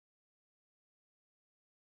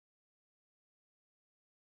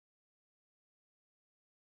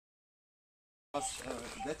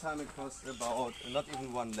That time it cost about not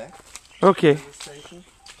even 1 lakh. Okay.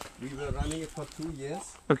 We were running it for 2 years.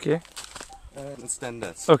 Okay. In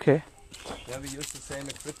standards. Okay. Yeah, we use the same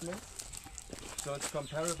equipment, so it's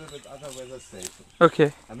comparable with other weather stations.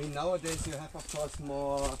 Okay. I mean, nowadays you have, of course,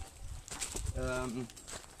 more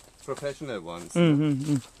professional ones.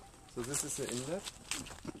 So this is the inlet.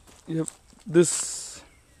 Yep. This.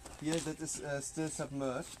 Here, that is still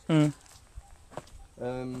submerged.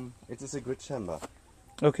 It is a grid chamber.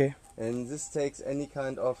 Okay. And this takes any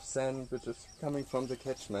kind of sand which is coming from the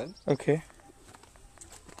catchment. Okay.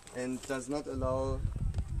 And does not allow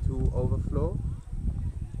to overflow.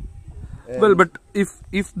 Well, but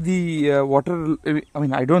if the water, I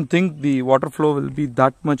mean, I don't think the water flow will be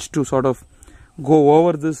that much to sort of go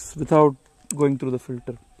over this without going through the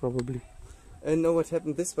filter, probably. And know what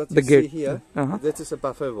happened? This what the you gate. See here, that is a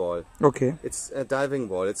buffer wall. Okay. It's a diving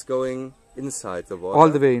wall. It's going inside the water. All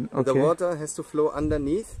the way in. Okay. The water has to flow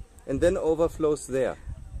underneath and then overflows there.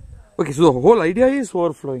 Okay, so the whole idea is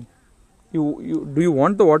overflowing. Do you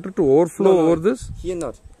want the water to overflow over this? Here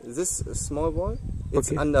not. This small wall,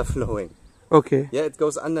 it's underflowing. Okay. Yeah, it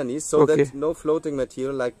goes underneath, so that no floating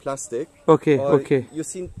material like plastic. Okay. Okay. You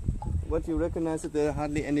see, what you recognize that there are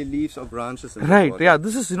hardly any leaves or branches in the water. Yeah,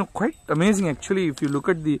 this is quite amazing actually. If you look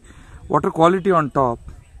at the water quality on top,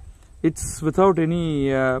 it's without any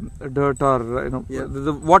dirt or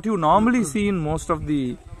what you normally see in most of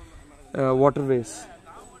the waterways.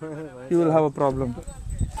 You will have a problem.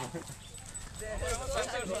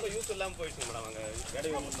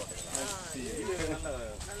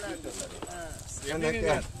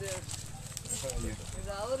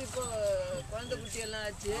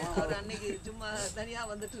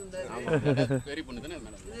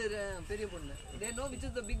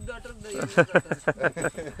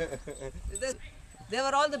 They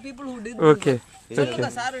were all the people who did okay.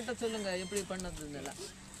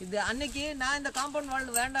 இது அன்னைக்கு நான் இந்த compound wall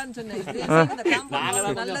வேண்டாம்னு சொன்னேன். இந்த compound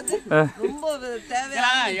wall நல்லது, ரொம்ப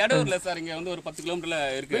தேவையான எடூர்ல சார் இங்க வந்து ஒரு 10 கிலோமீட்டர்ல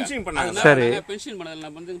இருக்கு. பென்ஷன் பண்ணாங்க. சரி. பென்ஷன் பண்ணதுல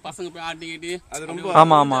வந்து பசங்க போய் ஆட்டிக்கிட்டு அது ரொம்ப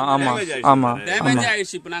ஆமா டேமேஜ்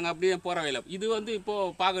ஆயிடுச்சு. இப்போ நாங்க அப்படியே போற வழியில இது வந்து இப்போ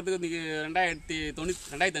பாக்கிறதுக்கு இன்னைக்கு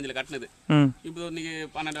 2005ல கட்டினது. இப்போ இன்னைக்கு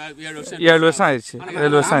 7 வருஷம் ஆயிடுச்சு.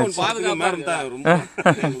 7 வருஷம் ஆயிடுச்சு. பாதுகாப்பா இருந்தா ரொம்ப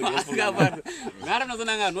பாதுகாப்பா இருக்கு. மேடம் என்ன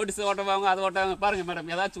சொன்னாங்க, நோட்டீஸ் ஓட்டவாங்க அது ஓட்டாங்க பாருங்க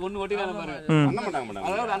மேடம், ஏதாச்சும் ஒண்ணு ஓட்டி வேலை பாருங்க. பண்ண மாட்டாங்க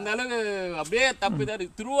மேடம். அந்த அளவுக்கு அப்படியே தப்பு தான்.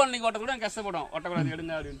 திருவண்ணாமலை ஓட்ட கூட கஷ்டப்படும், ஓட்டக்கூடாது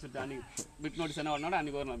எடுங்க அப்படின்னு சொல்லிட்டு அன்னைக்கு பிட் நோட்டீஸ் என்ன ஓடணும்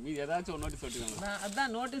அன்னைக்கு வரணும். மீதி ஏதாச்சும் ஒரு நோட்டீஸ் ஓட்டிவாங்க.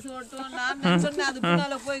 அதான் நோட்டீஸ் ஓட்டுவோம் நான் சொன்னேன். அது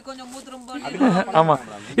பின்னால போய் கொஞ்சம் மூத்திரம் போட்டு ஆமா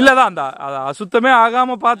இல்லதான் அந்த அசுத்தமே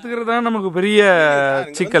ஆகாம பாத்துக்கிறது தான் நமக்கு பெரிய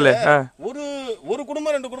சிக்கல். ஒரு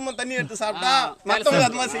குடும்பம் 2 குடும்பம் தண்ணி எடுத்து சாப்பிட்டா மத்தவங்க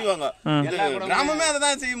அது மாதிரி செய்வாங்க. கிராமமே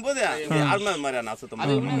அதான் செய்யும் போது யாருமே அது மாதிரி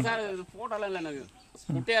அசுத்தமா சார் போட்டோல இல்ல எனக்கு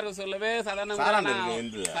குட்டியார சொல்லவே சாதாரண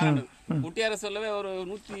குட்டியார சொல்லவே ஒரு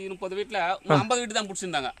 130 வீட்டுல 50 வீட்டு தான்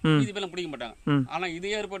பிடிச்சிருந்தாங்க, மீதி பேரும் பிடிக்க மாட்டாங்க. ஆனா இது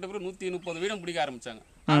ஏற்பட்ட பிறகு 130 வீடும் பிடிக்க ஆரம்பிச்சாங்க.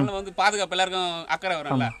 அதனால வந்து பாதுகாப்பு எல்லாருக்கும் அக்கறை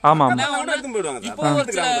வரல. இப்போ ஒரு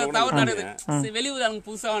சில தவறு நடக்குது. வெளியூர் அவங்க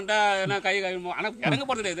புதுசா வந்துட்டா கை ஆனா இறங்க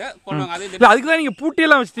போறது கிடையாது, பண்ணுவாங்க. அதே அதுக்குதான் நீங்க பூட்டி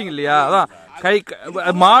எல்லாம் வச்சிட்டீங்க இல்லையா? அதான் கை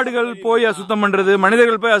மாடுகள் போய் அசுத்தம் பண்றது,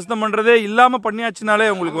 மனிதர்கள் போய் அசுத்தம் பண்றதே இல்லாம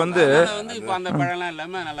பண்ணியாச்சுனாலே உங்களுக்கு வந்து இப்போ அந்த பழம்லாம்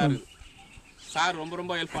எல்லாமே நல்லா இருக்கு. சார் ரொம்ப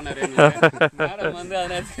ரொம்ப ஹெல்ப் பண்ணாரு. மேடம் வந்து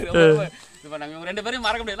அதனால இப்ப நாங்க 2 பேரும்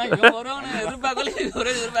மறக்க முடியாது. இவன் வருவான்னு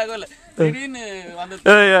எதிர்பார்க்கல. திடீர்னு வந்து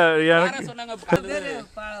சொன்னாங்க.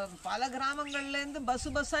 பல கிராமங்கள்ல இருந்து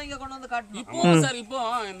பஸ்ஸா இங்க கொண்டு வந்து காட்டணும். இப்போ சார் இப்போ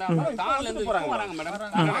இந்த டான்ல இருந்து வராங்க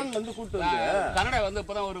மேடம். டான்ல இருந்து கூட்டி கனடா வந்து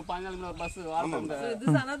இப்பதான் ஒரு 14 கிலோ பஸ் வரணும். This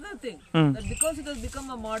is another thing that because it has become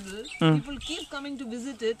a model, people keep coming to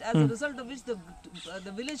visit it, as a result of which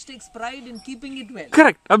the village takes pride in keeping it well.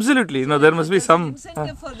 Correct, absolutely. There must be some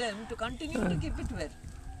incentive for them to continue to keep it well.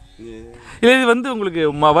 இல்ல இது வந்து உங்களுக்கு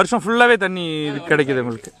வருஷம் ஃபுல்லாவே தண்ணி கிடைக்குது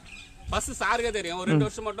உங்களுக்கு. Bus சாருக்கே தெரியும். ஒரு 2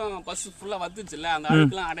 வருஷம் மட்டும் பஸ் ஃபுல்லா வந்துச்சு இல்ல, அந்த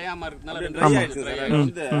அழுக்கெல்லாம் அடையாம இருக்கனால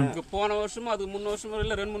போன வருஷமும் அது 3 வருஷமும்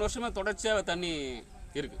இல்ல 2-3 வருஷமா தொடர்ச்சியா தண்ணி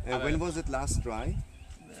இருக்கு. When was it last dry?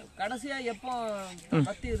 கடைசியா எப்போ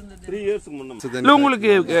பத்தி இருந்தது? 3 இயர்ஸ்க்கு முன்ன. இல்ல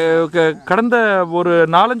உங்களுக்கு கடந்த ஒரு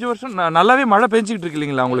 4-5 வருஷம் நல்லாவே மழை பெஞ்சிட்டு இருக்கு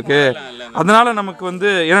இல்லீங்களா உங்களுக்கு? அதனால நமக்கு வந்து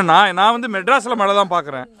ஏன்னா நான் வந்து மெட்ராஸ்ல மழை தான்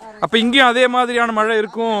பாக்குறேன். அப்ப இங்கேயும் அதே மாதிரியான மழை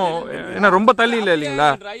இருக்கும். ஏன்னா ரொம்ப தள்ளி இல்ல இல்லீங்களா?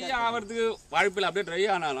 ட்ரை ஆவறதுக்கு வாய்ப்பில்லை. அப்படியே ட்ரை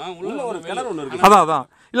ஆனாலும் உள்ள ஒரு கிணறு ஒன்னு இருக்கு. அதான்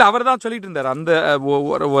இல்ல அவர் தான் சொல்லிட்டு இருந்தாரு. அந்த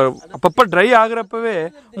அப்பப்ப ட்ரை ஆகுறப்பவே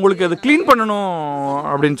உங்களுக்கு அது கிளீன் பண்ணணும்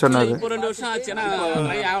அப்படின்னு சொன்னாரு. இப்போ 2 வருஷம் ஆச்சுன்னா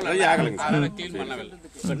ட்ரை ஆகலங்க. அதனால கிளீன் பண்ணவே இல்லை.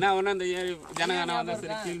 என்ன ஒண்ணு அந்த ஜனகான வந்து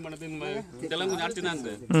சரி கிளீன் பண்ணது இதெல்லாம் கொஞ்சம் அடிச்சு தான்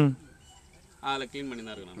இருந்து அதில் கிளீன் பண்ணி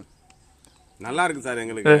தான் இருக்கணும். நல்லா இருக்கு சார்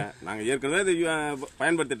எங்களுக்கு. நாங்க ஏற்கனவே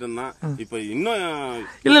பயன்படுத்திட்டு இருந்தோம். இப்போ இன்னும்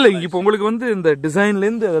இல்ல இப்ப உங்களுக்கு வந்து இந்த டிசைன்ல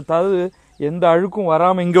இருந்து அதாவது எந்த அழுக்கும்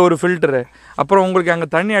வராம இங்க ஒரு ஃபில்டர், அப்புறம் உங்களுக்கு அங்க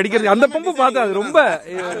தண்ணி அடிக்கிறது அந்த பம்பு பார்த்தா அது ரொம்ப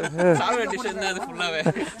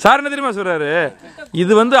சார் என்ன தெரியுமா சொல்றாரு,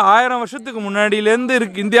 இது வந்து 1000 வருஷத்துக்கு முன்னாடியில இருந்து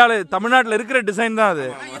இருக்கு இந்தியாவில தமிழ்நாட்டுல இருக்கிற டிசைன் தான் அது.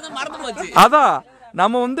 அதான்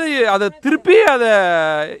நம்ம வந்து அதை திருப்பி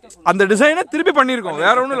அந்த டிசைனை திருப்பி பண்ணிருக்கோம்,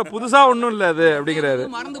 வேற ஒண்ணும் இல்ல, புதுசா ஒண்ணும் இல்ல அது அப்படிங்கிறாரு.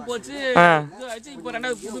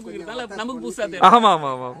 ஆமா ஆமா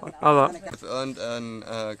ஆமா அதான். Earned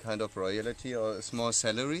a kind of royalty or a small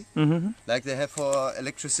salary, like they have for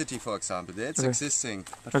electricity, for example. There it's existing,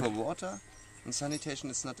 but for water and sanitation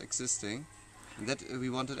it's not existing. That we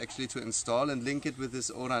wanted actually to install and link it with this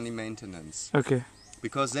Ooruni maintenance. Okay.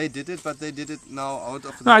 Because they did it, but they did it now out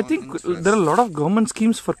of I think there are a lot of government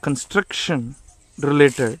schemes for construction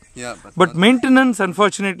related. Yeah, but maintenance,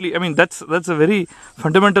 unfortunately, I mean that's a very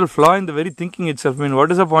fundamental flaw in the very thinking itself. I mean, what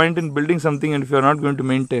is the point in building something and if you are not going to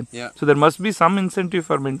maintain? Yeah. So there must be some incentive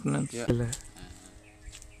for maintenance. Yeah.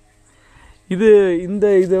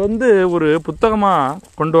 இது வந்து ஒரு புத்தகமா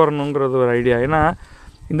கொண்டு வரணுங்கிறது ஒரு idea. ஏன்னா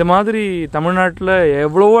இந்த மாதிரி தமிழ்நாட்டில்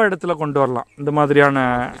எவ்வளவோ இடத்துல கொண்டு வரலாம் இந்த மாதிரியான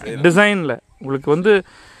டிசைனில். உங்களுக்கு வந்து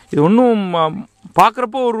இது ஒன்றும்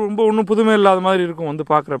பார்க்குறப்போ ரொம்ப ஒன்றும் புதுமை இல்லாத மாதிரி இருக்கும் வந்து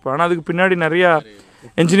பார்க்குறப்ப, ஆனால் அதுக்கு பின்னாடி நிறையா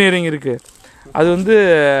என்ஜினியரிங் இருக்குது. அது வந்து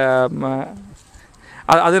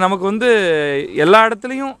அது நமக்கு வந்து எல்லா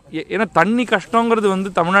இடத்துலையும், ஏன்னா தண்ணி கஷ்டங்கிறது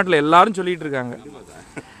வந்து தமிழ்நாட்டில் எல்லாரும் சொல்லிகிட்டு இருக்காங்க.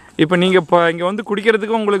 இப்போ நீங்கள் இப்போ இங்கே வந்து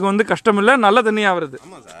குடிக்கிறதுக்கு உங்களுக்கு வந்து கஷ்டம் இல்லை, நல்ல தண்ணி ஆகிறது.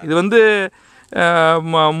 இது வந்து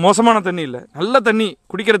மோசமான தண்ணி இல்லை, நல்ல தண்ணி,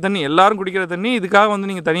 குடிக்கிற தண்ணி, எல்லாரும் குடிக்கிற தண்ணி. இதுக்காக வந்து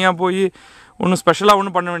நீங்கள் தனியாக போய் ஒன்றும் ஸ்பெஷலாக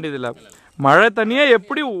ஒன்றும் பண்ண வேண்டியதில்லை. மழை தண்ணியை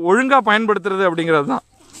எப்படி ஒழுங்காக பயன்படுத்துறது அப்படிங்கிறது தான்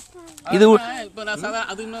இது.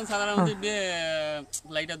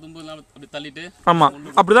 ஆமாம்,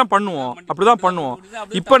 அப்படிதான் பண்ணுவோம்.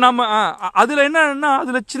 இப்போ நம்ம அதில் என்னன்னா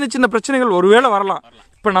அதில் சின்ன சின்ன பிரச்சனைகள் ஒருவேளை வரலாம்.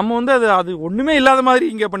 இப்போ நம்ம வந்து அது ஒன்றுமே இல்லாத மாதிரி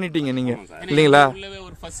இங்கே பண்ணிட்டீங்க நீங்கள் இல்லைங்களா?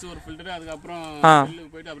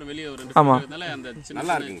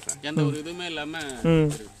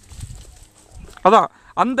 அதான்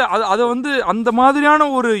அதை வந்து அந்த மாதிரியான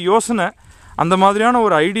ஒரு யோசனை, அந்த மாதிரியான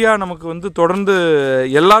ஒரு ஐடியா நமக்கு வந்து தொடர்ந்து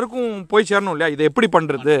எல்லாருக்கும் போய் சேரணும் இல்லையா? இதை எப்படி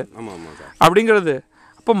பண்ணுறது அப்படிங்கிறது.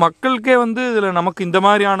 அப்போ மக்களுக்கே வந்து இதில் நமக்கு இந்த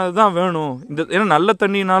மாதிரியானது தான் வேணும், ஏன்னா நல்ல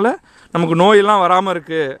தண்ணினால நமக்கு நோயெல்லாம் வராமல்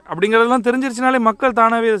இருக்குது அப்படிங்கிறதெல்லாம் தெரிஞ்சிருச்சுனாலே மக்கள்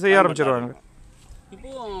தானாகவே இதை செய்ய ஆரம்பிச்சிடுவாங்க.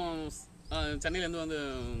 சென்னையிலேருந்து வந்து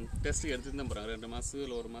டெஸ்ட் எடுத்துட்டு தான் போகிறாங்க, 2 மாதம்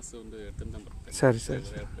இல்லை 1 மாதம் வந்து எடுத்துட்டு தான் போகிறாங்க. சரி.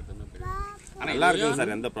 நல்லா இருக்குங்க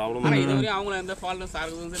சார், எந்த ப்ராப்ளமும் இல்லை. அவங்க எந்த ஃபால்ட்டும்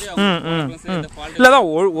சார்க்கும் சரி, அவங்க இல்லை தான்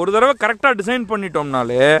ஒரு தடவை கரெக்டாக டிசைன்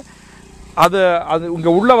பண்ணிட்டோம்னாலே அது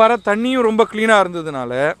இங்கே உள்ளே வர தண்ணியும் ரொம்ப க்ளீனாக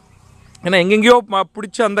இருந்ததுனால, ஏன்னா எங்கெங்கேயோ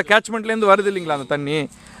பிடிச்ச அந்த கேட்ச்மெண்ட்லேருந்து வருது இல்லைங்களா அந்த தண்ணி,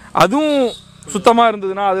 அதுவும் சுத்தமாக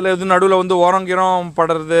இருந்ததுன்னா அதில் எது நடுவில் வந்து ஓரங்கிரம்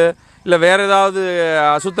படுறது இல்லை வேறு ஏதாவது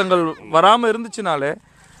அசுத்தங்கள் வராமல் இருந்துச்சுனாலே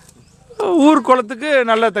ஊர் குளத்துக்கு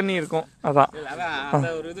நல்ல தண்ணி இருக்கும். அதான்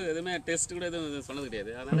ஒரு இது எதுவுமே டெஸ்ட் கூட எதுவும் சொன்னது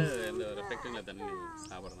கிடையாது. அதனால இந்த ரெஃப்ளெக்டிங்ல தண்ணி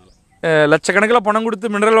சாப்பிட்றதுனால லட்சக்கணக்கில் பணம்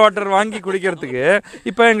கொடுத்து மினரல் வாட்டர் வாங்கி குடிக்கிறதுக்கு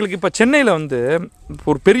இப்போ எங்களுக்கு இப்போ சென்னையில் வந்து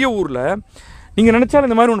ஒரு பெரிய ஊரில் நீங்கள் நினச்சாலும்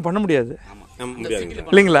இந்த மாதிரி ஒன்று பண்ண முடியாது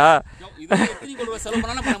இல்லைங்களா?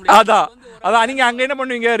 அதான் நீங்கள் அங்கே என்ன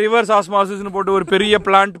பண்ணுவீங்க, ரிவர்ஸ் ஆஸ்மாசிஸ்னு போட்டு ஒரு பெரிய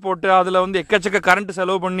பிளான்ட் போட்டு அதில் வந்து எக்கச்சக்க கரண்ட்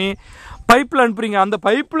செலவு பண்ணி பைப்பில் அனுப்புறீங்க. அந்த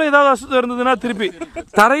பைப்பில் ஏதாவது அசுத்தம் இருந்ததுன்னா திருப்பி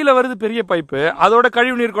தரையில் வருது பெரிய பைப்பு, அதோட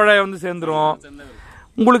கழிவு நீர் குழாயை வந்து சேர்ந்துரும்.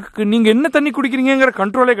 உங்களுக்கு நீங்கள் என்ன தண்ணி குடிக்கிறீங்கிற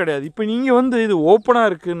கண்ட்ரோலே கிடையாது. இப்போ நீங்கள் வந்து இது ஓப்பனாக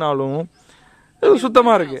இருக்குன்னாலும்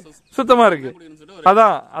சுத்தமாக இருக்கு.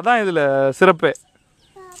 அதான் இதில் சிறப்பே.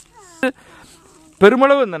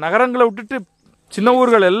 பெருமளவு இந்த நகரங்களை விட்டுட்டு சின்ன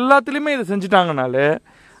ஊர்கள் எல்லாத்துலேயுமே இதை செஞ்சுட்டாங்கனாலே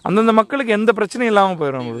அந்தந்த மக்களுக்கு எந்த பிரச்சனையும் இல்லாமல்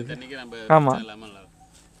போயிடும் உங்களுக்கு. ஆமாம்.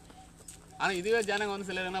 ஆனால் இதுவே ஜனங்க வந்து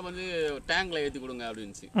சிலர் என்ன பண்ணி டேங்க்ல ஏற்றி கொடுங்க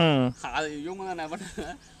அப்படின்ச்சு. அது இவங்க தான் என்ன பண்ணாங்க,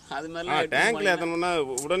 அது மாதிரி டேங்க்ல ஏத்தணும்னா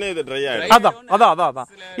உடனே இது ட்ரை ஆயிடும். அதான்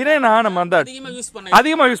ஏன்னா நம்ம அந்த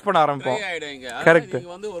அதிகமா யூஸ் பண்ண ஆரம்பிப்போம். கரெக்ட்.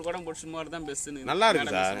 வந்து ஒரு குடம் போட்டு சும்மா தான் பெஸ்ட். நல்லா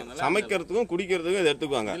இருக்கு சார், சமைக்கிறதுக்கும் குடிக்கிறதுக்கும் இதை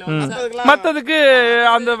எடுத்துக்குவாங்க. மத்ததுக்கு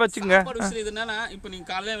அந்த வச்சுங்க. இது என்னன்னா இப்போ நீங்க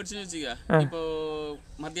காலையில வச்சுன்னு வச்சுக்க, இப்போ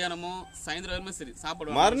மத்தியானமும் சாயந்தரமும் சரி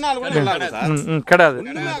சாப்பிடுவோம், மறுநாள் கூட நல்லா இருக்கு சார். கிடையாது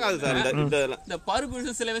இந்த பருப்பு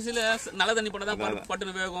விஷயம் சில விஷயத்துல நல்ல தண்ணி போட்டதான் பருப்பு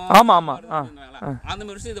பட்டுன்னு வேகும். ஆமா அந்த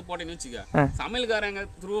மாதிரி விஷயம் இதை போட்டேன்னு வச்சுக்க, சமையல்காரங்க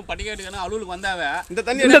பட்டிக்காட்டுக்கான அலுவலுக்கு வந்தாவே இந்த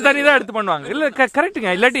தண்ணி தான் எடுத்து பண்ணுவாங்க. இல்ல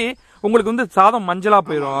கரெக்டுங்க. இல்லாட்டி உங்களுக்கு வந்து சாதம் மஞ்சளா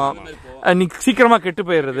போயிடும், நீ சீக்கிரமா கெட்டு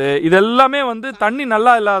போயிடுறது. இது எல்லாமே வந்து தண்ணி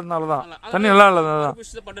நல்லா இல்லாதனாலதான். தண்ணி நல்லா இல்லாததான்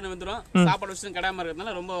பட்டுன்னு வந்துடும். சாப்பாடு விஷயம் கிடையாம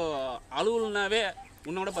இருக்கிறதுனால ரொம்ப அலுவல்னாவே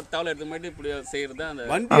உன்னோட 10 தவளை எடுத்து போயிட்டு இப்படி செய்யறது அந்த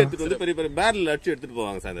வண்டி எடுத்துட்டு வந்து பெரிய பெரிய பேரல் அடிச்சு எடுத்துட்டு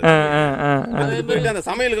போவாங்க சார். அதே மாதிரி அந்த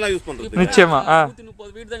சமையலுக்குலாம் யூஸ் பண்றது. நிச்சயமா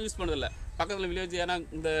 130 வீடு தான் யூஸ் பண்றது இல்ல. பக்கத்துல வில்லேஜ் ஏன்னா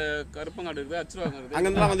இந்த கருப்பங்காடு இருக்கு, அச்சுருவாங்க இருக்கு, அங்க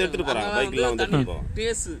இருந்து வந்து எடுத்துட்டு போறாங்க. பைக்லாம் வந்து எடுத்துட்டு போறாங்க.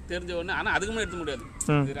 டேஸ் தெரிஞ்ச உடனே ஆனா அதுக்கு முன்னாடி எடுக்க முடியாது.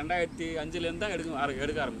 இது 2005ல இருந்து தான்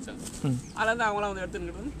எடுக்க ஆரம்பிச்சாங்க. அதுல இருந்து அவங்கலாம் வந்து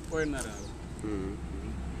எடுத்துக்கிட்டு போயிருந்தாங்க.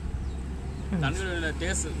 தண்ணியோட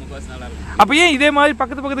டேஸ்ட் முக்காசி நல்லா இருக்கும். அப்ப ஏன் இதே மாதிரி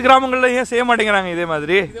பக்கத்து கிராமங்கள்ல ஏன் செய்ய மாட்டேங்கிறாங்க இதே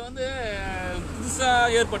மாதிரி? இது வந்து புதுசா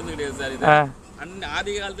ஏற்படுறது கிடையாது சார். இது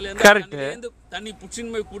ஆதி காலத்துல இருந்து தண்ணி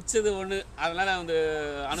புடிச்சின் போய் குடிச்சது ஒண்ணு, அதனால வந்து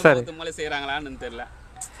அனுபவத்து மேல செய்யறாங்களான்னு தெரியல.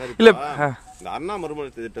 இல்ல இந்த அண்ணா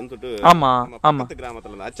மறுமலர்ச்சி திட்டம் தொட்டு பக்கத்து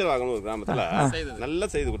கிராமத்துல அச்சவாகம்னு ஒரு கிராமத்துல நல்லா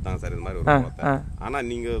செய்து கொடுத்தாங்க சார் இது மாதிரி ஒரு குளத்தை. ஆனா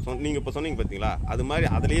நீங்க இப்ப சொன்னீங்க பாத்தீங்களா, அது மாதிரி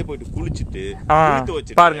அதுலயே போயிட்டு குளிச்சுட்டு குளித்து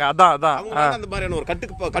வச்சு பாருங்க. அதான் அந்த மாதிரியான ஒரு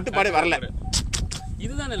கட்டுப்பாடே வரல.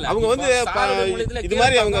 இதுதான் இல்ல, அவங்க வந்து இது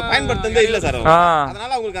மாதிரி அவங்க பயன்படுத்துறதே இல்ல சார்.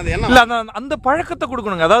 அதனால அவங்களுக்கு அந்த எண்ணம் இல்ல, அந்த பழக்கத்தை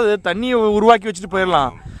கொடுக்கணுங்க. அதாவது தண்ணியை உருவாக்கி வச்சுட்டு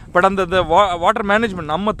போயிடலாம். பட் அந்த வாட்டர்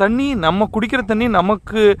மேனேஜ்மெண்ட், நம்ம தண்ணி, நம்ம குடிக்கிற தண்ணி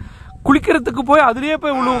நமக்கு குளிக்கிறதுக்கு போய் அதுலயே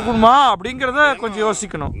போய் உழுவணுமா அப்படிங்கறத கொஞ்சம்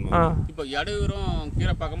யோசிக்கணும். இப்போ இடையூறும்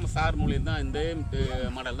கீரைப்பாக்கம் சார் மூலியம் தான் இந்த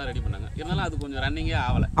மாடல் தான் ரெடி பண்ணாங்க. இருந்தாலும் அது கொஞ்சம் ரன்னிங்கே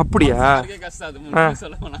ஆகல. அப்படியா? கஷ்டம் அது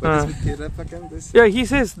சொல்ல போனா. Yeah, he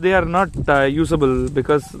says they are not usable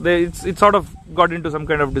because it's sort of got into some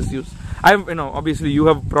kind of disuse. Obviously you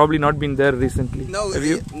have probably not been there recently.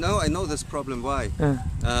 No, I know this problem. Why?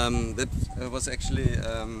 That was actually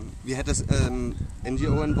we had this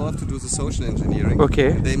NGO involved to do the social engineering. Okay.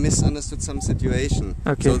 They misunderstood some situation.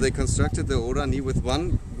 Okay. So they constructed the Ooruni with one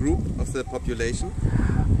group of the population.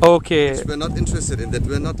 Okay. Which were not interested in that.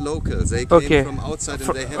 Were not locals. They came from outside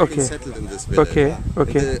and they have been settled in this village. Okay.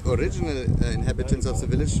 Okay. And the original inhabitants of the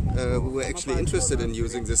village who were actually interested in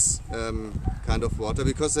using this kind of water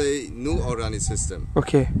because they knew Ooruni system.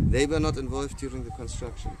 Okay. They were not involved during the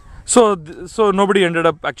construction. So nobody ended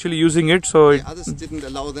up actually using it. So the others didn't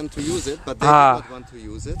allow them to use it, but they did not want to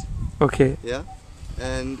use it. Okay. Yeah.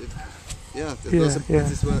 And this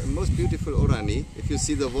is the most beautiful Ooruni. If you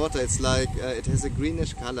see the water, it's like it has a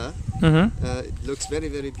greenish color. It looks very,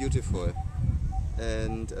 very beautiful,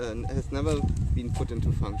 and has never been put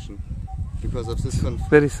into function because of this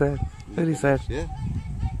conflict. Very sad. Very sad. Yeah.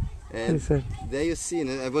 And there you see,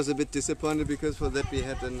 I was a bit disappointed because for that we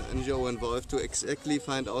had an NGO involved to exactly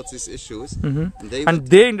find out these issues. And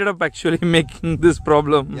they ended up actually making this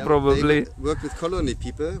problem, probably. They worked with colony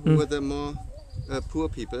people who were the more poor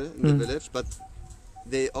people in the village, but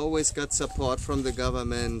they always got support from the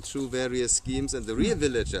government through various schemes, and the real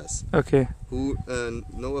villagers who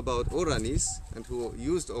know about Oorunis and who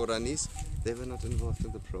used Oorunis, they were not involved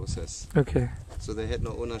in the process. Okay. So they had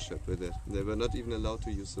no ownership with it. They were not even allowed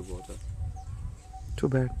to use the water. Too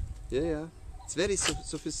bad. Yeah. It's very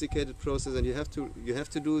sophisticated process, and you have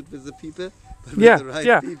to do it with the people, but with the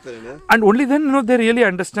right people. No? And only then they really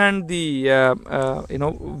understand the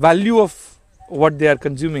value of what they are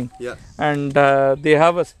consuming. Yeah. And they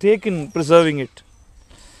have a stake in preserving it.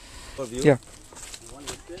 Yeah.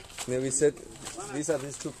 Now we said these are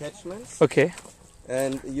these two catchments. Okay.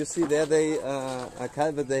 And you see there a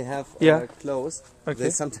culvert they have closed. Okay.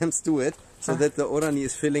 They sometimes do it so that the Ooruni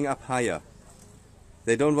is filling up higher.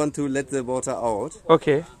 They don't want to let the water out.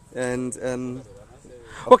 Okay. And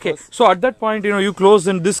okay. So at that point, you close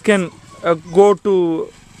and this can go to.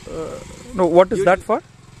 What is that for?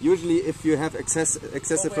 Usually, if you have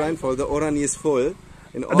excessive rainfall, the Ooruni is full.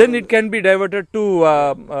 Then it can be diverted to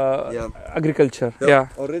agriculture. The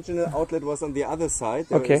original outlet was on the other side.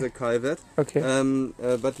 There is a culvert. Okay.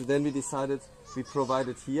 But then we decided we provide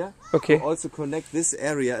it here. Okay. To also connect this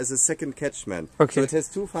area as a second catchment. Okay. So it has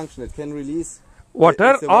two functions. It can release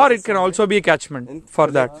water, or it can also be a catchment for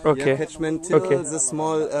that. Okay. Yeah, catchment till the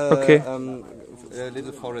small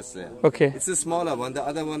little forest there. Okay. It's a smaller one. The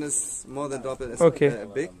other one is more than double as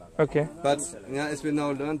big. Okay. But as we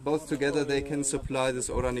now learned, both together they can supply this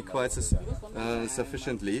Ooruni quite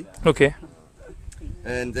sufficiently. Okay.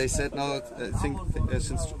 And they said now, I think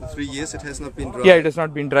since 3 years it has not been dry. Yeah, it has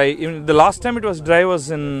not been dry. Even the last time it was dry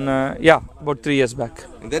was in about 3 years back.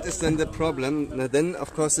 And that is then the problem. Then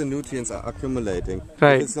of course the nutrients are accumulating.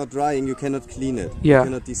 Right. If it's not drying, you cannot clean it. Yeah. You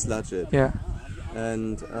cannot desludge it. Yeah.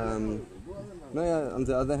 And on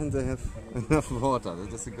the other hand, they have enough water.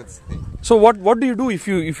 That is a good thing. So what do you do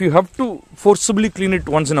if you have to forcibly clean it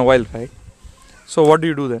once in a while, right? So what do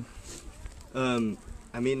you do then?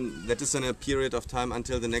 That is in a period of time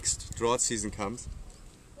until the next drought season comes.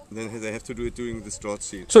 Then they have to do it during this drought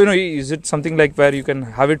season. So is it something like where you can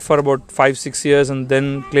have it for about 5-6 years and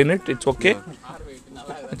then clean it? It's okay.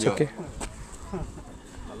 It's okay.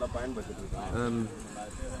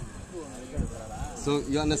 So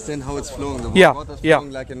you understand how it's flowing? The Yeah, water's yeah,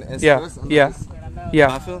 flowing like an S yeah, curve under yeah, this yeah.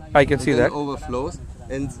 buffer, I can and see then that. overflows,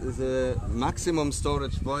 and the maximum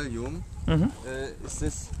storage volume is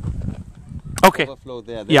this Okay. overflow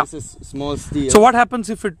there. Yeah. There is a small steel. So what happens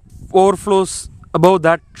if it overflows above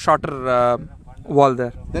that shorter wall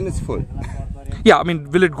there? Then it's full. Yeah, I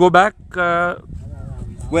mean, will it go back?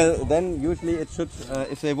 Well, then usually it should.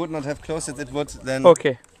 If they would not have closed it, it would then.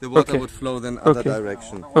 Okay. The water Okay. would flow then other Okay.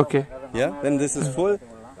 direction. Okay. Yeah. Then this is full.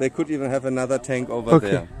 They could even have another tank over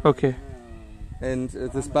Okay. there. Okay. And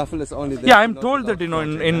this baffle is only there. Yeah, I'm not told that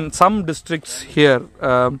without in some districts here,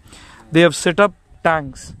 they have set up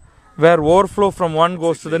tanks where overflow from one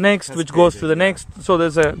goes to the next, which goes to the next. So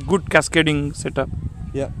there's a good cascading setup.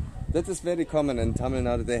 Yeah, that is very common in Tamil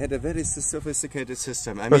Nadu. They had a very sophisticated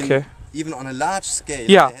system. I mean, Okay. even on a large scale,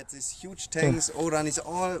 Yeah. they had these huge tanks, Oorunis,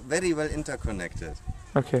 all very well interconnected.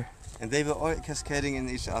 Okay. And they were all cascading in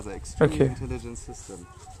each other. Extremely Okay. intelligent system.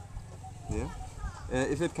 Yeah.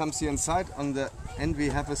 If it comes here inside, on the end we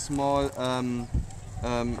have a small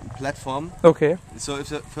platform. Okay. So if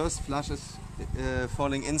the first flush is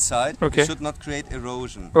falling inside, Okay. it should not create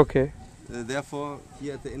erosion. Okay. Therefore,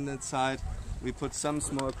 here at the inlet side, we put some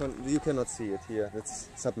small. You cannot see it here. It's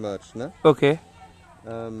submerged, no? Okay.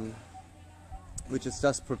 Which is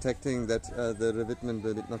just protecting that the revetment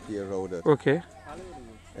will not be eroded. Okay.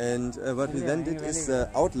 And what we then did is the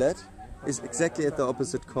outlet is exactly at the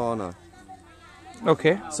opposite corner.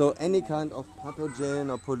 Okay. So any kind of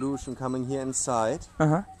pathogen or pollution coming here inside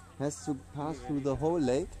has to pass through the whole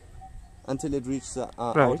lake until it reaches the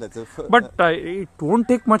outlet. But it won't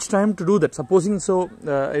take much time to do that. Supposing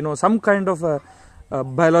some kind of a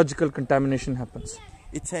biological contamination happens.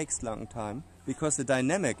 It takes long time because the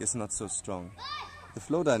dynamic is not so strong. The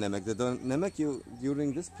flow dynamic,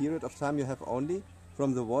 during this period of time you have only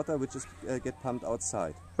from the water which is get pumped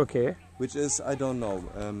outside. Okay. Which is, I don't know.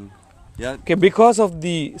 Yeah. Okay, because of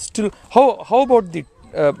the still. How about the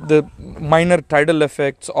minor tidal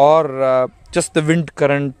effects or just the wind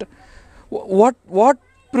current? What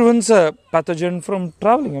prevents a pathogen from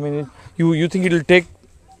traveling? I mean, you think it will take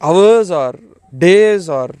hours or days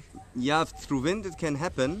or? Yeah, through wind it can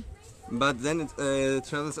happen, but then it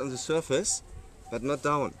travels on the surface, but not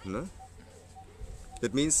down. No?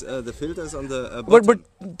 That means the filters on the bottom. But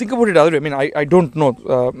think about it other way. I mean, I don't know.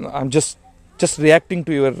 I'm just reacting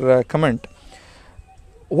to your comment.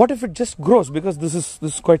 What if it just grows, because this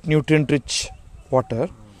is quite nutrient rich water?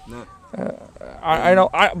 No. I know.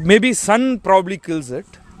 Maybe sun probably kills it.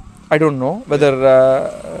 I don't know whether.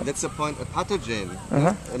 That's the point. A pathogen.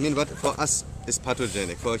 I mean, what for us is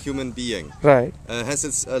pathogenic for a human being. Right. Has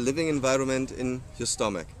its living environment in your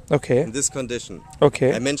stomach. Okay. In this condition.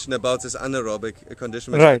 Okay. I mentioned about this anaerobic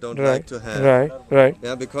condition which I don't like to have. Right.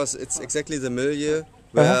 Yeah, because it's exactly the milieu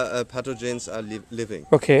where pathogens are living.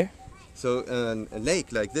 Okay. So a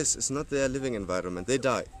lake like this is not their living environment. They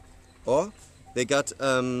die, or they got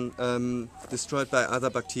destroyed by other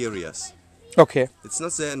bacteria. Okay. It's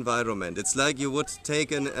not their environment. It's like you would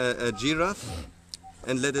take a giraffe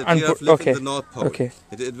and let a And giraffe live in the North Pole. Okay.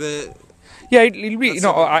 It will. Yeah, it'll be.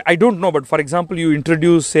 I don't know, but for example, you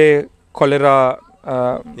introduce say cholera,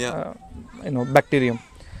 bacterium,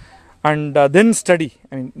 and then study.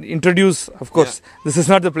 I mean, introduce. Of course, this is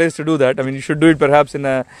not the place to do that. I mean, you should do it perhaps in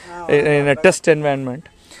a test environment,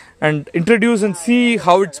 and introduce and see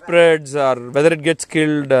how it spreads or whether it gets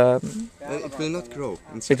killed. It will not grow.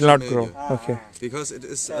 It will not grow. Okay. Because it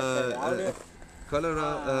is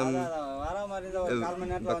cholera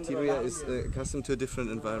bacteria is accustomed to a different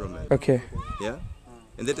environment. Okay. Yeah.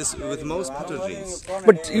 And that is with most pathogens.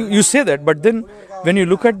 But you say that, but then when you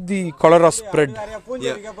look at the cholera spread,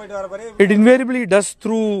 it invariably does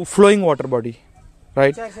through flowing water body,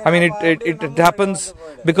 right? I mean, it happens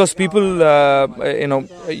because people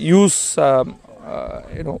use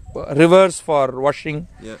rivers for washing,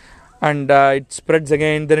 and it spreads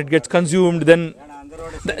again. Then it gets consumed. Then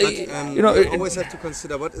you always have to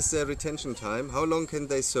consider what is their retention time. How long can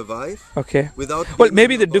they survive? Okay. Without. Well,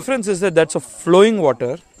 maybe the difference is that that's a flowing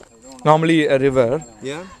water, normally a river.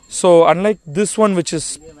 Yeah. So unlike this one, which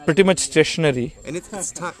is pretty much stationary. And it's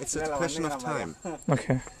a question of time.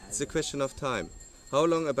 Okay. It's a question of time. How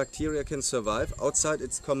long a bacteria can survive outside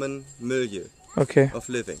its common milieu of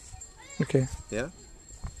living. Okay. Yeah.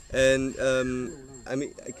 And I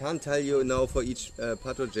mean, I can't tell you now for each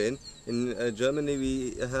pathogen. In Germany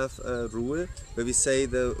we have a rule where we say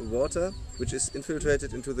the water which is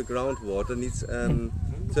infiltrated into the groundwater needs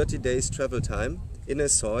 30 days travel time in a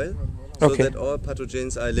soil so that all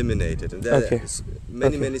pathogens are eliminated. And there are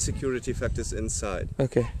many security factors inside.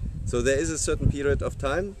 Okay. So there is a certain period of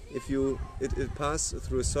time. If it passes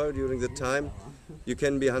through a soil during the time, you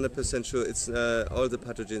can be 100% sure it's all the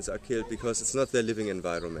pathogens are killed because it's not their living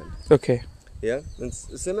environment. Okay. Yeah, and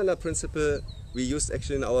a similar principle we used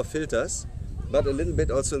actually in our filters, but a little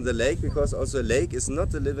bit also in the lake, because also a lake is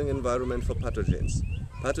not the living environment for pathogens.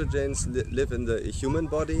 Pathogens live in the human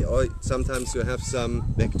body, or sometimes you have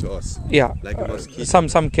some vectors. Yeah, like a mosquito.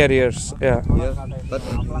 some carriers. Yeah. Yeah, but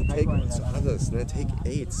take others. Take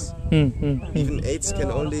AIDS. Even AIDS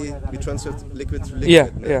can only be transferred liquid to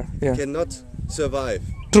liquid. Yeah. It cannot survive.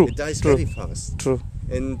 True. It dies very fast. True.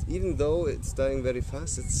 And even though it's dying very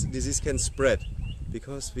fast, disease can spread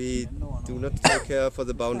because we do not take care for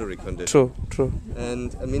the boundary condition. True.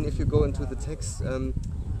 And I mean, if you go into the text,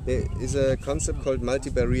 there is a concept called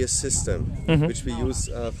multi-barrier system, which we use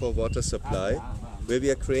for water supply, where we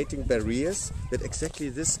are creating barriers that exactly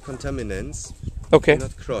this contaminants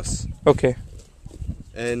cannot cross. Okay.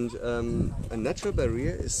 And a natural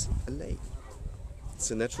barrier is a lake. It's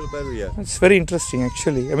a natural barrier. It's very interesting,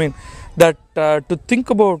 actually. I mean, that to think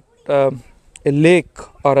about a lake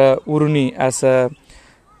or a Ooruni as a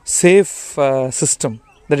safe system,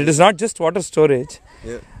 that it is not just water storage.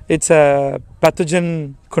 Yeah. It's a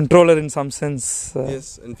pathogen controller in some sense.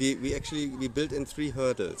 Yes, and we actually built in 3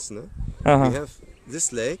 hurdles. No? Uh-huh. We have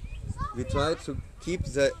this lake. We try to keep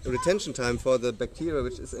the retention time for the bacteria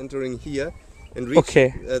which is entering here and reach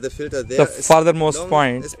the filter there. The farthermost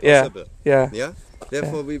point. As possible. Yeah.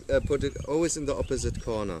 Therefore, we put it always in the opposite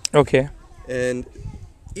corner. Okay. And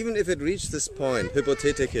even if it reached this point,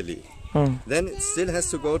 hypothetically, then it still has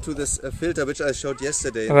to go to this filter which I showed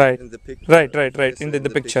yesterday in the picture. Right. In the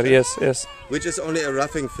picture, yes. Which is only a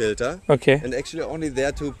roughing filter. Okay. And actually only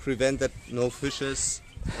there to prevent that no fishes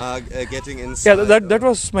are getting inside. Yeah, that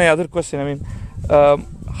was my other question. I mean,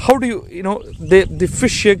 how do you, the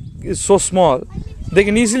fish egg is so small, they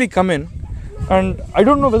can easily come in. And I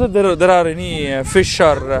don't know whether there are any fish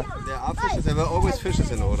or... there are fishes, there were always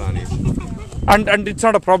fishes in Ooruni. And it's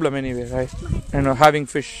not a problem anyway, right? Having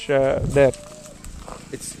fish there.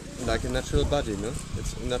 It's like a natural body, no?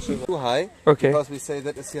 It's natural. Too high, because we say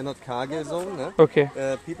that it's here not Cargill zone, no? Okay.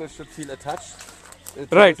 People should feel attached.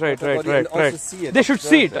 Right. See it, they should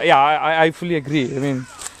see it. Yeah, I fully agree. I mean...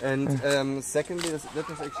 And secondly, that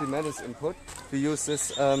was actually Maddie's input. We use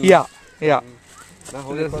this... Yeah.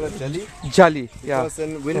 How do you call it? Jelly, yeah. Because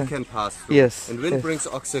then wind can pass through. Yes. And wind brings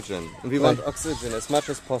oxygen. And we want oxygen as much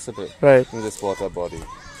as possible in this water body.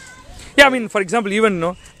 Yeah, I mean, for example,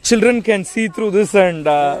 even children can see through this and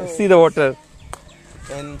see the water.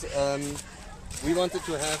 And we wanted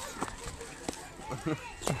to have...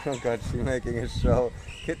 Oh God, she's making a show.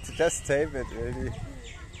 Just tape it, really.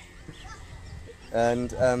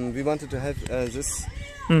 And we wanted to have this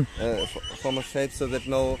form of shape so that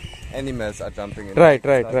no animals are jumping in. Right.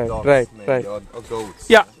 Or goats.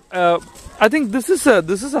 Yeah, I think this is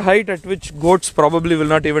a height at which goats probably will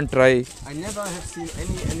not even try. I never have seen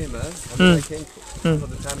any animals. I mean, I came for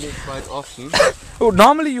the family quite often.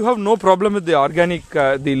 Normally, you have no problem with the organic,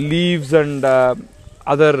 the leaves and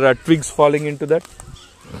other twigs falling into that.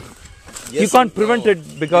 Yes, you can't prevent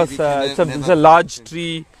it because it's a large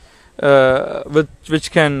tree. Which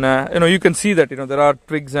can you can see that there are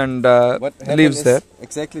twigs and leaves there.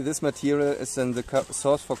 Exactly, this material is then the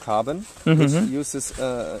source for carbon, which uses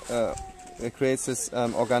creates this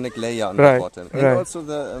organic layer on the bottom, and also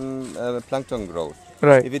the plankton growth.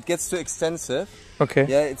 Right. If it gets too extensive,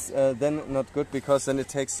 it's then not good because then it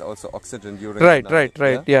takes also oxygen during the night.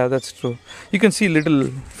 Right. Yeah, that's true. You can see little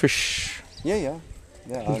fish. Yeah,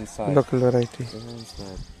 inside. Local variety.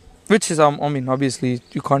 Which is, I mean, obviously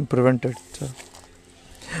you can't prevent it. So.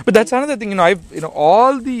 But that's another thing.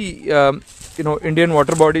 All the Indian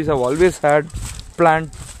water bodies have always had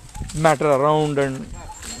plant matter around, and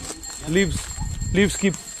leaves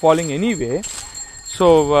keep falling anyway.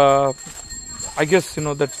 So I guess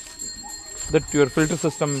that your filter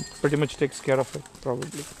system pretty much takes care of it,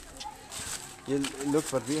 probably. Yeah, look,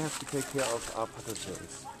 but we have to take care of our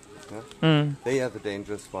pathogens. Yeah? They are the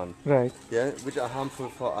dangerous one. Right. Yeah, which are harmful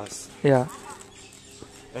for us. Yeah.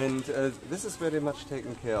 And this is very much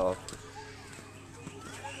taken care of.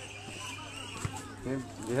 Yeah,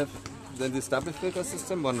 we have then this double filter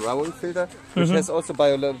system, one round filter, which has also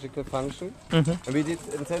biological function. And we did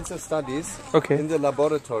intensive studies in the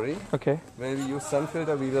laboratory. Where we used sun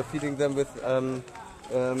filter, we were feeding them with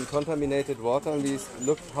contaminated water, and we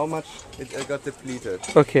looked how much it got depleted.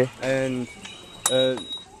 And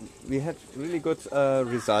we had really good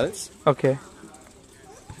results.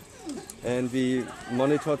 And we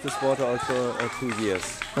monitored this water also 2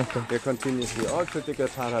 years. We're continuously all critical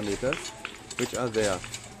parameters which are there.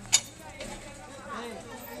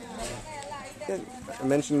 I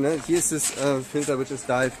mentioned, here's this filter which is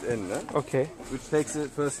dived in, Okay. which takes the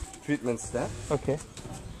first treatment step. Okay.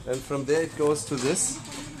 And from there it goes to this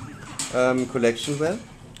collection well.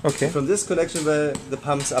 Okay. From this collection well, the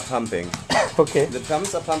pumps are pumping. Okay. The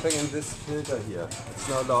pumps are pumping in this filter here. It's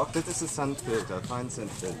now locked. This is a sand filter, fine sand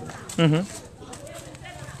filter.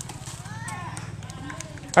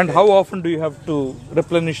 And how often do you have to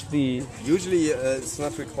replenish the... Usually it's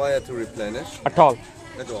not required to replenish. At all?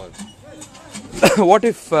 At all. What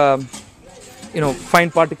if, fine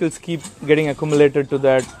particles keep getting accumulated to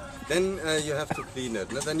that? Then you have to clean it.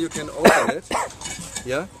 Then you can open it.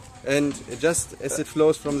 Yeah. And just as it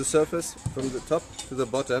flows from the surface, from the top to the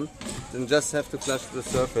bottom, then just have to flush the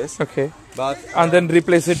surface. Okay. But and then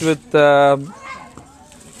replace it with,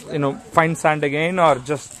 fine sand again, or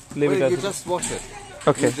just leave it as... You just wash it.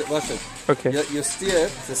 Okay. You wash it. Okay. You steer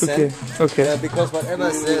it, the sand. Okay. Because whatever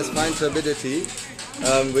is there is fine turbidity,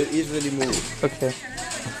 will easily move. Okay.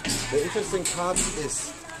 The interesting part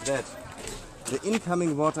is that the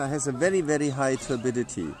incoming water has a very, very high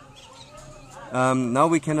turbidity. Now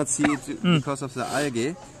we cannot see it because of the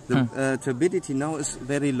algae. The turbidity now is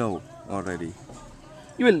very low already.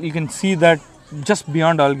 Well, you can see that just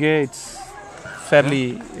beyond algae, it's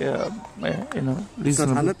fairly, It's not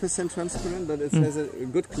 100% transparent, but it has a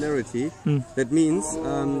good clarity. That means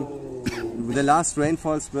the last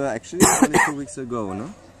rainfalls were actually only 2 weeks ago,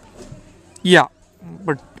 no? Yeah,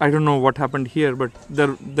 but I don't know what happened here, but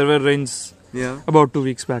there were rains about 2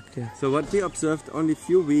 weeks back. Yeah. So what we observed only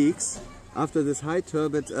few weeks after this high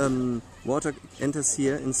turbid water enters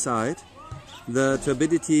here inside, the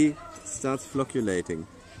turbidity starts flocculating.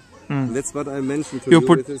 That's what I mentioned to you. You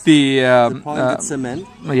put the pointed cement.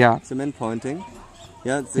 Yeah. Cement pointing.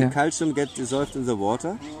 Yeah, the calcium gets dissolved in the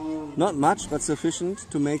water. Not much, but sufficient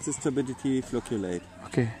to make this turbidity flocculate.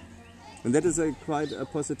 Okay. And that is quite a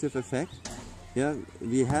positive effect. Yeah,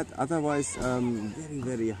 we had otherwise very,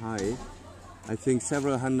 very high. I think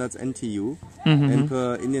several hundreds NTU, and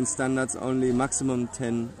per Indian standards only maximum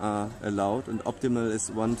 10 are allowed, and optimal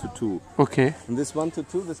is 1 to 2. Okay. And this 1 to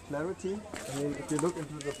 2, this clarity, I mean, if you look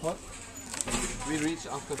into the pot, we reach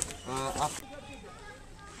after.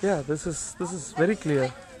 Yeah, this is very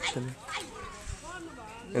clear actually.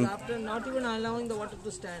 And after not even allowing the water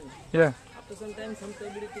to stand. Yeah. After some time, some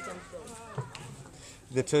turbidity comes down.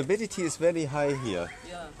 The turbidity is very high here.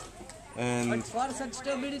 Yeah. And but for such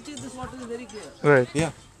turbidity, this water is very clear. Right.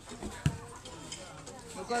 Yeah.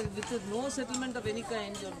 Because with no settlement of any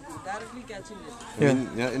kind, you're directly catching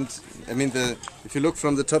it. I mean, if you look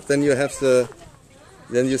from the top, then you have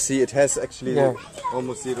then you see it has actually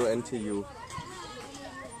almost 0 NTU.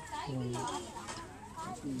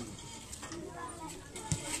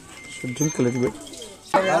 Should drink a little bit.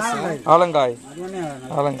 Alangai.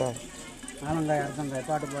 Alangai.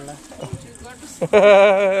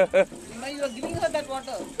 You are giving her that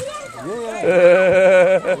water.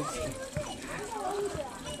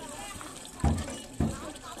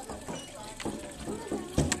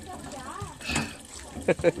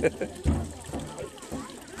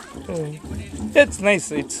 It's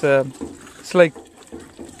nice. It's like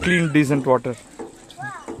clean, decent water.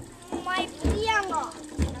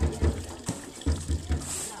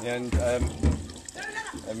 And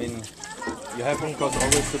I mean, you have of course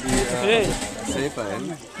always to be safer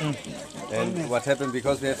in. And what happened,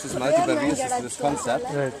 because we have this multi-barrier system, this concept,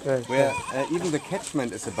 where even the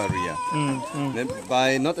catchment is a barrier. Then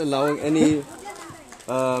by not allowing any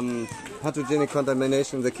pathogenic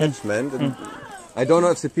contamination in the catchment, and I don't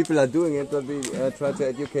know if the people are doing it, but we try to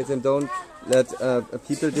educate them, don't let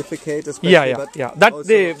people defecate, especially. Yeah. That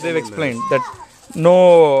they've explained that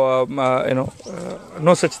no,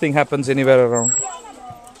 no such thing happens anywhere around.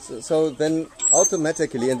 So then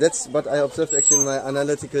automatically, and that's what I observed actually in my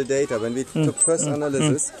analytical data, when we took first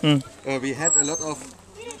analysis, we had a lot of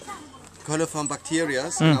coliform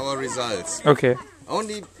bacteria in our results. Okay.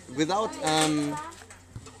 Only without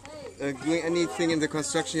doing anything in the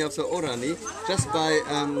construction of the Ooruni, just by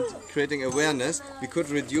creating awareness, we could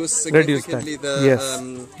reduce significantly the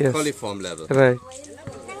coliform level.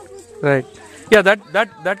 Right. Yeah,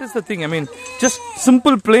 that is the thing. I mean, just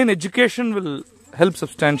simple plain education will help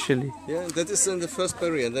substantially. Yeah, that is in the first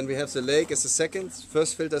barrier, and then we have the lake as the second,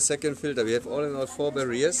 first filter, second filter. We have all in all 4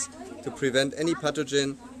 barriers to prevent any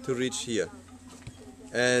pathogen to reach here.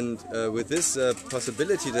 And with this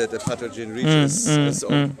possibility that a pathogen reaches is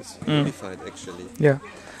unified actually. Yeah,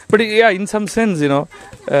 but in some sense,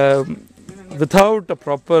 without a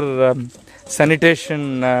proper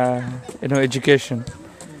sanitation, education,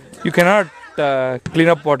 you cannot clean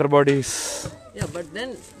up water bodies. Yeah, but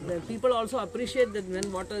then the people also appreciate that when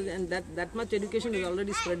water, and that much education is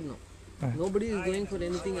already spread now. Nobody is going for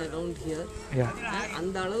anything around here. And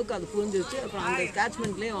the அளவுக்கு அது புரிஞ்சிருச்சு. அப்புறம் அந்த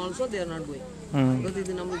catchmentலயே also they are not going. Because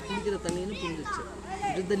இது நம்ம குடிக்கிற தண்ணின்னு புரிஞ்சிருச்சு.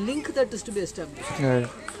 It is the link that is to be established.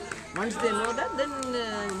 Once they know that, then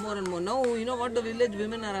more and more. Now you know what the village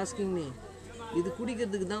women are asking me. இது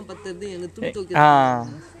குடிக்கிறதுக்கு தான் பத்தது எங்க துணி துவைக்கிறது.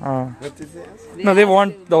 No, they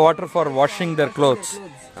want the water for washing their clothes.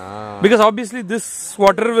 Because obviously this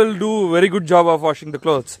water will do very good job of washing the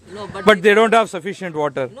clothes. No, but they don't have sufficient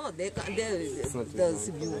water. No, they can't. The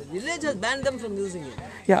village has banned them from using it.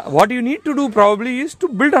 Yeah, what you need to do probably is to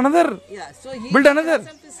build another. Yeah, so he build another.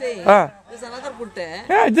 Is saying, there's another kutte.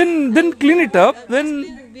 Yeah, then clean it up. Then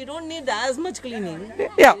we don't need as much cleaning.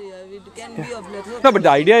 Yeah. It can be of lesser. No, but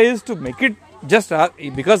the idea is to make it just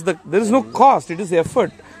because there is no cost. It is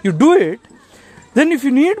effort. You do it. Then if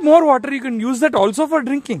you need more water, you can use that also for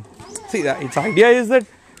drinking. See, its idea is that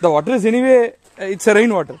the water is anyway, it's a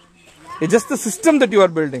rainwater. It's just the system that you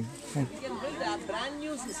are building. You can build a brand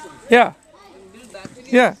new system. Yeah. You can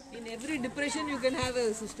build yeah. In every depression, you can have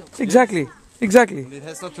a system. Exactly. Exactly. It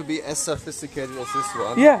has not to be as sophisticated as this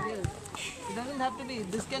one. Yeah. It doesn't have to be.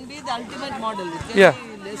 This can be the ultimate model. It can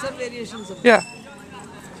be lesser variations of Yeah.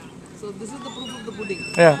 So this is the proof of the pudding.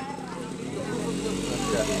 Yeah.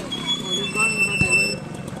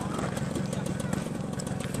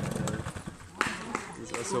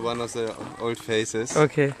 So one of the old faces.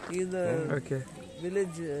 Okay. He is the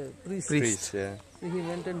village priest. Yeah. So he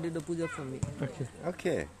went and did a puja for me. Okay.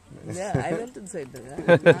 Okay. Yeah, I went inside there.